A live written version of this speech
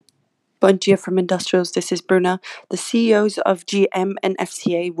Bom dia from Industrials. This is Bruna. The CEOs of GM and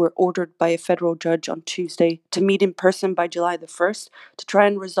FCA were ordered by a federal judge on Tuesday to meet in person by July the 1st to try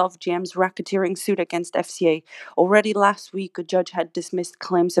and resolve GM's racketeering suit against FCA. Already last week, a judge had dismissed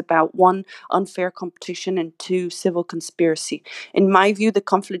claims about one, unfair competition, and two, civil conspiracy. In my view, the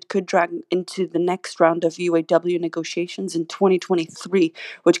conflict could drag into the next round of UAW negotiations in 2023,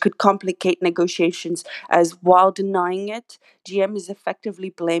 which could complicate negotiations as, while denying it, GM is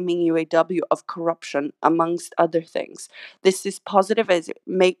effectively blaming UAW of corruption, amongst other things. This is positive as it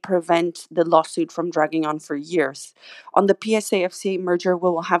may prevent the lawsuit from dragging on for years. On the PSA-FCA merger, we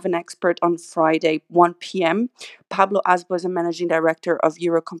will have an expert on Friday, 1 p.m. Pablo Asbo is a managing director of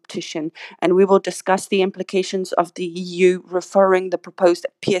Eurocompetition, and we will discuss the implications of the EU referring the proposed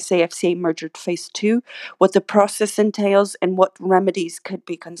PSA-FCA merger to phase 2, what the process entails, and what remedies could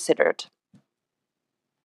be considered.